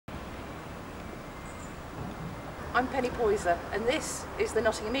I'm Penny Poyser and this is the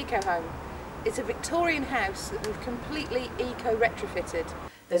Nottingham Eco Home. It's a Victorian house that we've completely eco-retrofitted.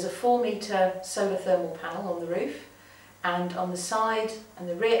 There's a 4-metre solar thermal panel on the roof, and on the side and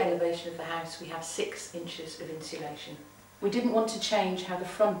the rear elevation of the house we have 6 inches of insulation. We didn't want to change how the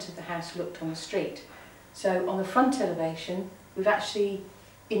front of the house looked on the street, so on the front elevation we've actually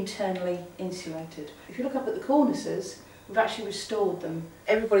internally insulated. If you look up at the cornices, we've actually restored them.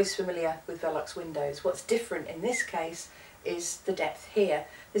 Everybody's familiar with Velux windows. What's different in this case is the depth here.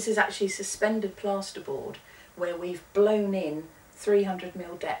 This is actually suspended plasterboard where we've blown in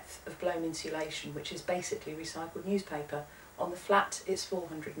 300mm depth of blown insulation, which is basically recycled newspaper. On the flat it's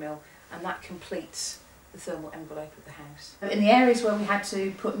 400mm, and that completes the thermal envelope of the house. In the areas where we had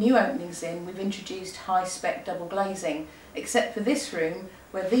to put new openings in, we've introduced high spec double glazing, except for this room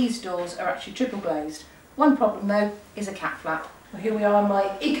where these doors are actually triple glazed. One problem though is a cat flap. Well, here we are in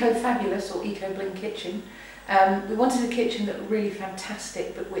my eco-fabulous or eco-bling kitchen. We wanted a kitchen that was really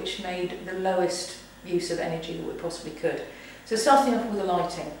fantastic but which made the lowest use of energy that we possibly could. So starting off with the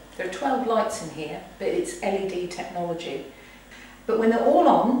lighting. There are 12 lights in here, but it's LED technology. But when they're all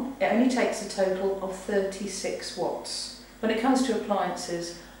on, it only takes a total of 36 watts. When it comes to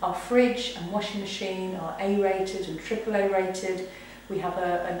appliances, our fridge and washing machine are A-rated and AAA rated. We have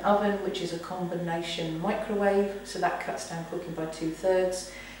an oven which is a combination microwave, so that cuts down cooking by 2/3.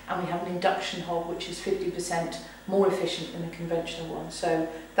 And we have an induction hob which is 50% more efficient than a conventional one. So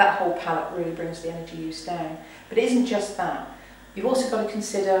that whole palette really brings the energy use down. But it isn't just that. You've also got to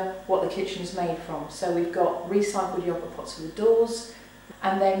consider what the kitchen's made from. So we've got recycled yogurt pots for the doors,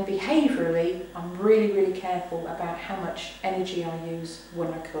 and then behaviourally, I'm really careful about how much energy I use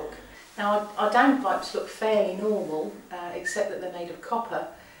when I cook. Now our downpipes look fairly normal, except that they're made of copper,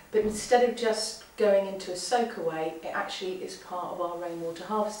 but instead of just going into a soakaway, it actually is part of our rainwater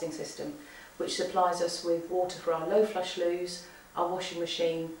harvesting system, which supplies us with water for our low flush loos, our washing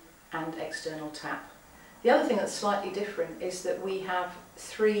machine and external tap. The other thing that's slightly different is that we have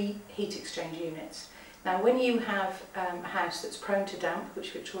 3 heat exchange units. Now when you have a house that's prone to damp,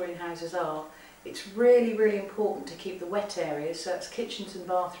 which Victorian houses are, it's really important to keep the wet areas, so that's kitchens and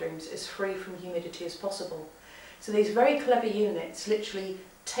bathrooms, as free from humidity as possible. So these very clever units literally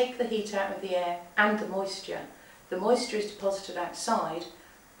take the heat out of the air and the moisture. The moisture is deposited outside,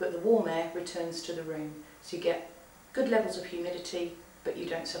 but the warm air returns to the room. So you get good levels of humidity, but you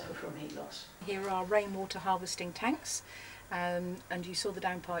don't suffer from heat loss. Here are rainwater harvesting tanks, and you saw the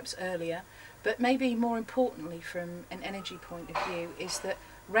downpipes earlier, but maybe more importantly from an energy point of view is that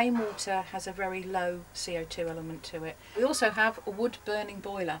rainwater has a very low CO2 element to it. We also have a wood burning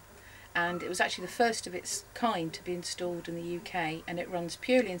boiler, and it was actually the first of its kind to be installed in the UK, and it runs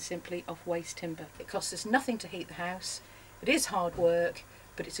purely and simply off waste timber. It costs us nothing to heat the house. It is hard work,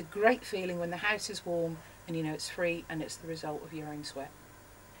 but it's a great feeling when the house is warm and you know it's free and it's the result of your own sweat.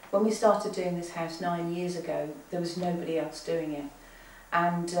 When we started doing this house 9 years ago, there was nobody else doing it,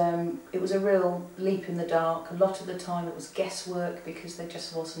 and it was a real leap in the dark. A lot of the time it was guesswork because there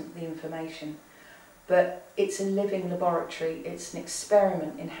just wasn't the information. But it's a living laboratory, it's an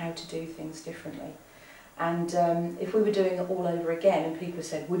experiment in how to do things differently. And if we were doing it all over again, and people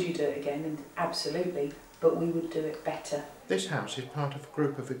said, would you do it again? And absolutely, but we would do it better. This house is part of a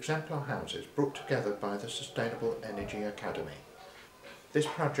group of exemplar houses brought together by the Sustainable Energy Academy. This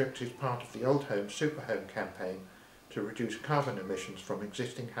project is part of the Old Home SuperHome campaign to reduce carbon emissions from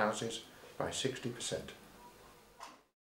existing houses by 60%.